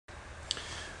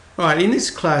Right, in this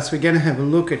class we're going to have a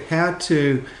look at how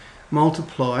to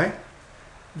multiply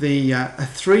a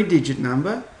 3-digit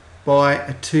number by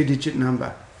a 2-digit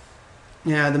number.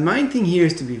 Now the main thing here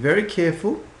is to be very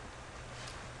careful.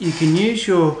 You can use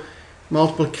your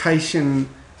multiplication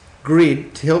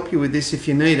grid to help you with this if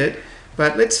you need it,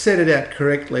 but let's set it out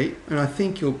correctly and I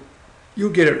think you'll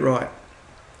get it right.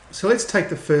 So let's take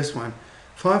the first one,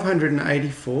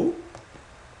 584.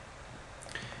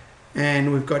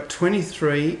 And we've got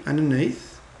 23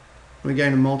 underneath. We're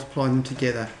going to multiply them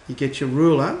together. You get your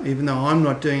ruler, even though I'm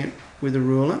not doing it with a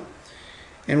ruler,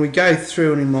 and we go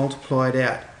through and we multiply it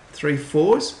out. 3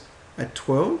 4s are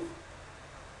 12.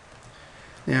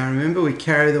 Now remember, we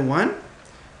carry the 1.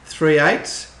 3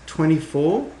 8s,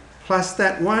 24, plus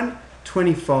that 1,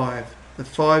 25. The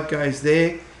 5 goes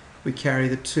there, we carry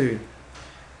the 2.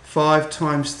 5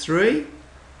 times 3,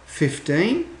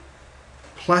 15,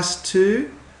 plus 2,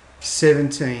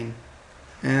 17,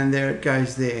 and there it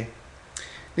goes there.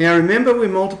 Now remember, we're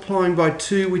multiplying by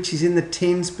 2, which is in the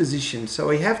tens position, so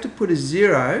we have to put a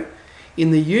 0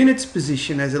 in the units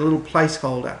position as a little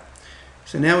placeholder.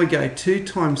 So now we go 2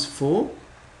 times 4,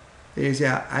 there's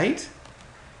our 8,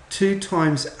 2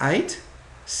 times 8,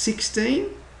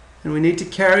 16, and we need to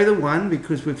carry the 1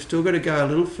 because we've still got to go a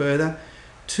little further.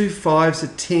 2 5s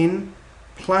are 10,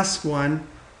 plus 1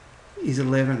 is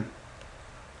 11.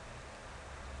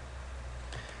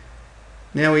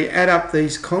 Now we add up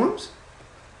these columns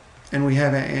and we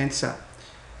have our answer.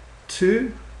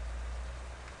 2,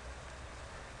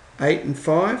 8 and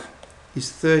 5 is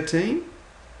 13.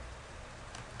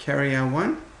 Carry our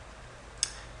 1.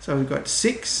 So we've got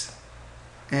 6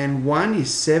 and 1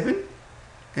 is 7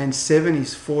 and 7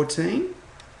 is 14.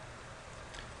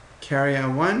 Carry our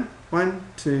 1. 1,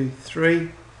 2,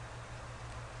 3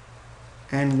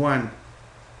 and 1.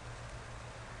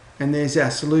 And there's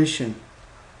our solution.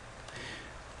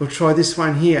 We'll try this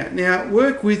one here. Now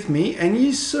work with me and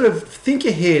you sort of think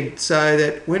ahead so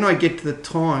that when I get to the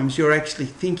times you're actually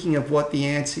thinking of what the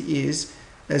answer is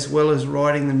as well as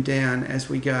writing them down as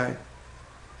we go.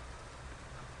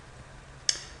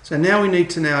 So now we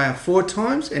need to know our 4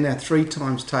 times and our 3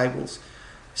 times tables.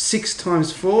 6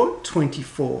 times 4,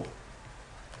 24.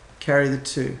 Carry the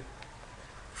 2.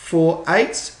 4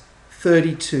 8s,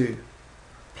 32.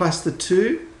 Plus the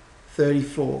 2,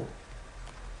 34.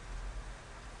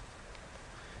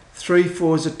 3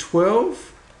 4s are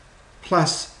 12,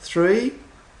 plus 3,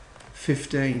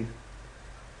 15.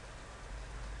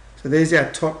 So there's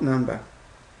our top number.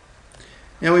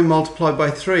 Now we multiply by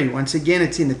 3. Once again,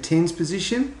 it's in the tens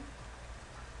position.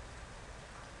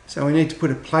 So we need to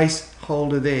put a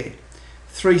placeholder there.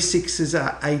 3 6s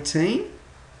are 18.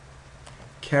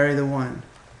 Carry the 1.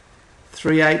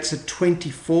 3 8s are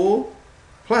 24,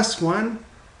 plus 1,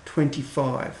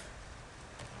 25.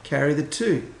 Carry the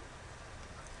 2.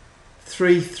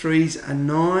 3 3s are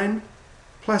 9,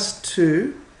 plus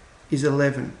 2 is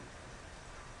 11.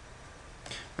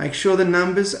 Make sure the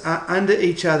numbers are under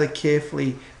each other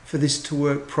carefully for this to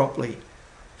work properly.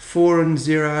 4 and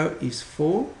 0 is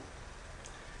 4.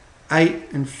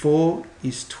 8 and 4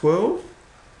 is 12.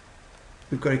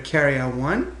 We've got to carry our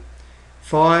 1.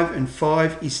 5 and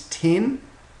 5 is 10,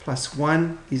 plus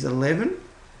 1 is 11.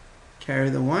 Carry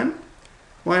the 1.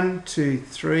 1, 2,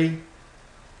 3,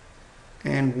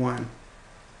 and 1.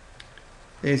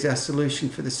 There's our solution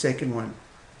for the second one.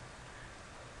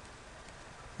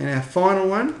 And our final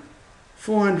one,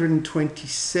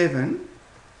 427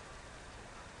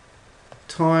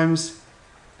 times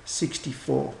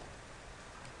 64.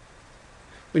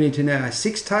 We need to know our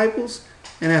 6 tables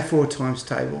and our 4 times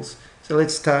tables. So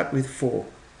let's start with 4.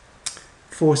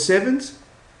 4 7s,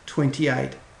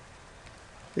 28.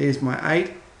 There's my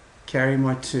 8, carry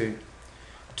my 2.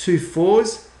 2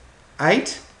 4s,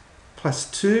 8, plus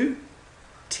 2,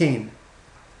 10.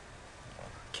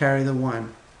 Carry the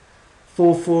 1.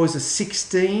 4 4s are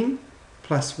 16,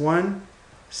 plus 1,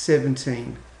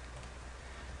 17.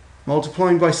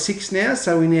 Multiplying by 6 now,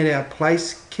 so we need our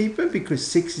place keeper because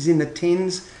 6 is in the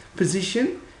tens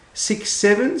position. 6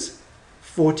 7s,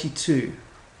 42.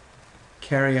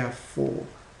 Carry our 4.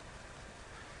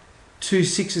 2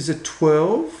 6s are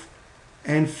 12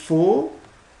 and 4,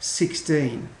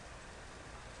 16.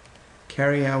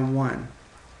 Carry our 1.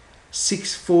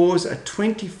 6 4s are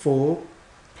 24,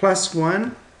 plus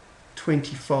 1,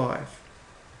 25.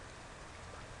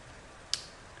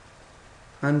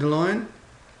 Underline,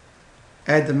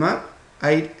 add them up.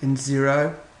 8 and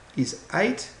 0 is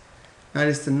 8.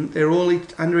 Notice they're all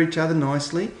under each other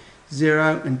nicely.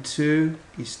 0 and 2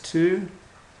 is 2.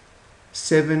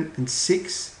 7 and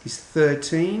 6 is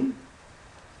 13.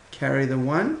 Carry the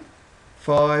 1.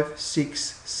 5,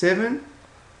 6, 7.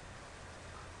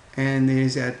 and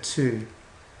there's our 2,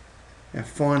 our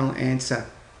final answer.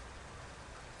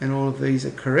 And all of these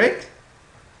are correct.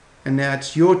 And now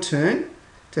it's your turn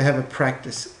to have a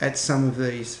practice at some of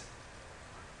these.